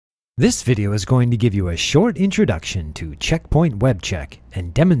This video is going to give you a short introduction to Point WebCheck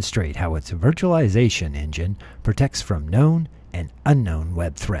and demonstrate how its virtualization engine protects from known and unknown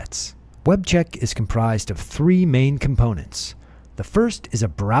web threats. WebCheck is comprised of three main components. The first is a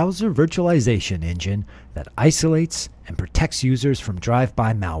browser virtualization engine that isolates and protects users from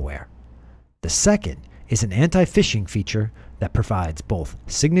drive-by malware. The second is an anti-phishing feature that provides both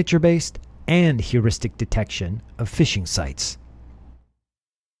signature-based and heuristic detection of phishing sites.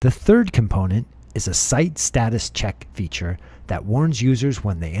 The third component is a site status check feature that warns users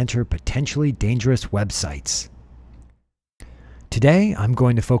when they enter potentially dangerous websites. Today, I'm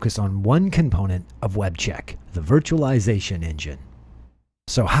going to focus on one component of WebCheck, the virtualization engine.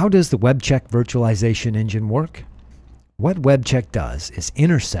 So how does the WebCheck virtualization engine work? What WebCheck does is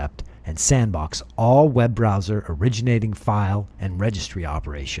intercept and sandbox all web browser originating file and registry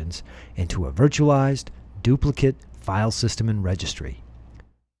operations into a virtualized, duplicate file system and registry.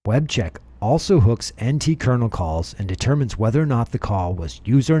 WebCheck also hooks NT kernel calls and determines whether or not the call was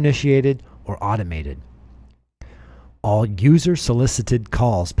user-initiated or automated. All user-solicited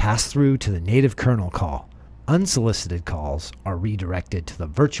calls pass through to the native kernel call. Unsolicited calls are redirected to the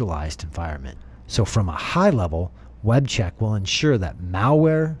virtualized environment. So from a high level, WebCheck will ensure that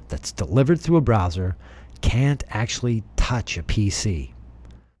malware that's delivered through a browser can't actually touch a PC.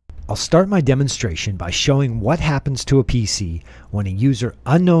 I'll start my demonstration by showing what happens to a PC when a user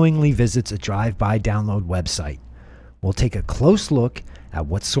unknowingly visits a drive-by download website. We'll take a close look at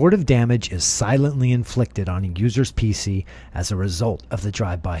what sort of damage is silently inflicted on a user's PC as a result of the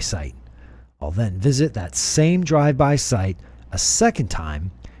drive-by site. I'll then visit that same drive-by site a second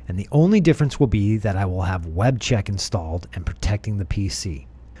time, and the only difference will be that I will have WebCheck installed and protecting the PC.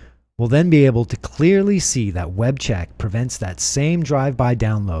 We'll then be able to clearly see that WebCheck prevents that same drive-by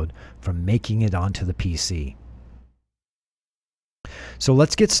download from making it onto the PC. So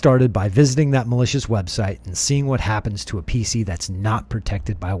let's get started by visiting that malicious website and seeing what happens to a PC that's not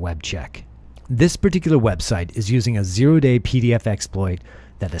protected by WebCheck. This particular website is using a zero-day PDF exploit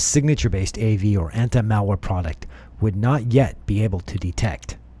that a signature-based AV or anti-malware product would not yet be able to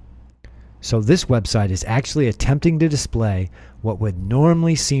detect. So this website is actually attempting to display what would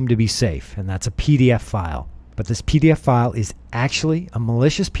normally seem to be safe, and that's a PDF file. But this PDF file is actually a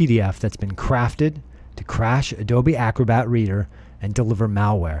malicious PDF that's been crafted to crash Adobe Acrobat Reader and deliver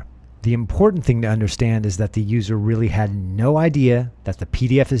malware. The important thing to understand is that the user really had no idea that the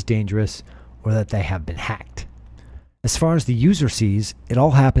PDF is dangerous or that they have been hacked. As far as the user sees, it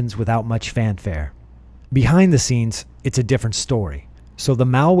all happens without much fanfare. Behind the scenes, it's a different story. So the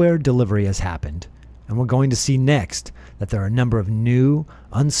malware delivery has happened, and we're going to see next that there are a number of new,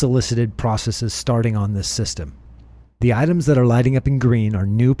 unsolicited processes starting on this system. The items that are lighting up in green are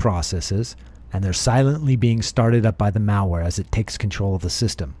new processes, and they're silently being started up by the malware as it takes control of the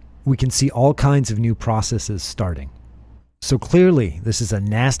system. We can see all kinds of new processes starting. So clearly, this is a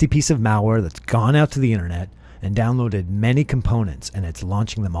nasty piece of malware that's gone out to the internet and downloaded many components, and it's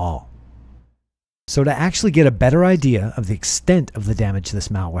launching them all. So to actually get a better idea of the extent of the damage this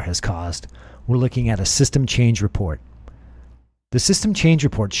malware has caused, we're looking at a system change report. The system change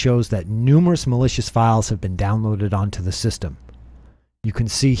report shows that numerous malicious files have been downloaded onto the system. You can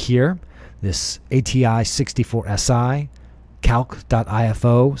see here this ATI64SI,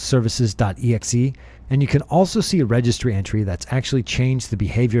 calc.ifo, services.exe, and you can also see a registry entry that's actually changed the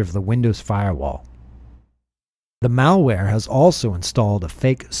behavior of the Windows firewall. The malware has also installed a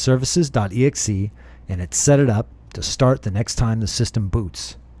fake services.exe, and it's set it up to start the next time the system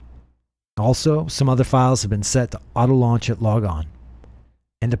boots. Also, some other files have been set to auto-launch at logon.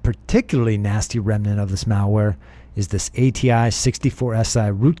 And a particularly nasty remnant of this malware is this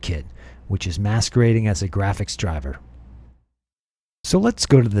ATI64SI rootkit, which is masquerading as a graphics driver. So let's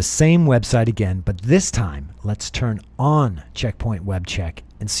go to the same website again, but this time let's turn on Point WebCheck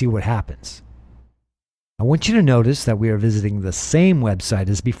and see what happens. I want you to notice that we are visiting the same website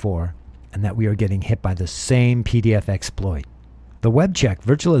as before and that we are getting hit by the same PDF exploit. The WebCheck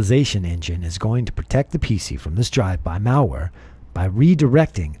virtualization engine is going to protect the PC from this drive-by malware by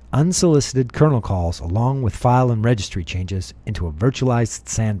redirecting unsolicited kernel calls along with file and registry changes into a virtualized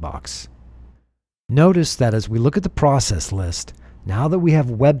sandbox. Notice that as we look at the process list, now that we have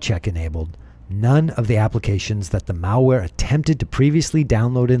WebCheck enabled, none of the applications that the malware attempted to previously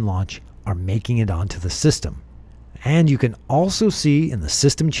download and launch are making it onto the system. And you can also see in the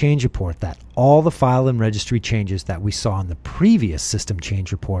system change report that all the file and registry changes that we saw in the previous system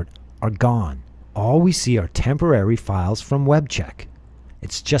change report are gone. All we see are temporary files from WebCheck.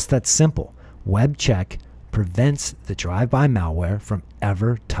 It's just that simple. WebCheck prevents the drive-by malware from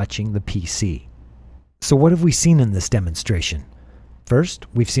ever touching the PC. So what have we seen in this demonstration? First,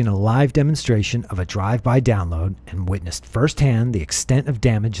 we've seen a live demonstration of a drive-by download and witnessed firsthand the extent of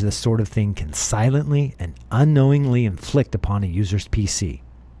damage this sort of thing can silently and unknowingly inflict upon a user's PC.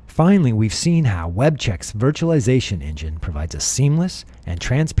 Finally, we've seen how WebCheck's virtualization engine provides a seamless and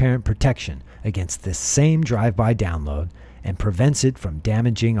transparent protection against this same drive-by download and prevents it from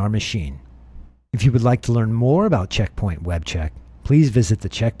damaging our machine. If you would like to learn more about Checkpoint WebCheck, please visit the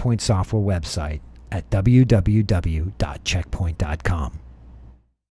Checkpoint software website at www.checkpoint.com.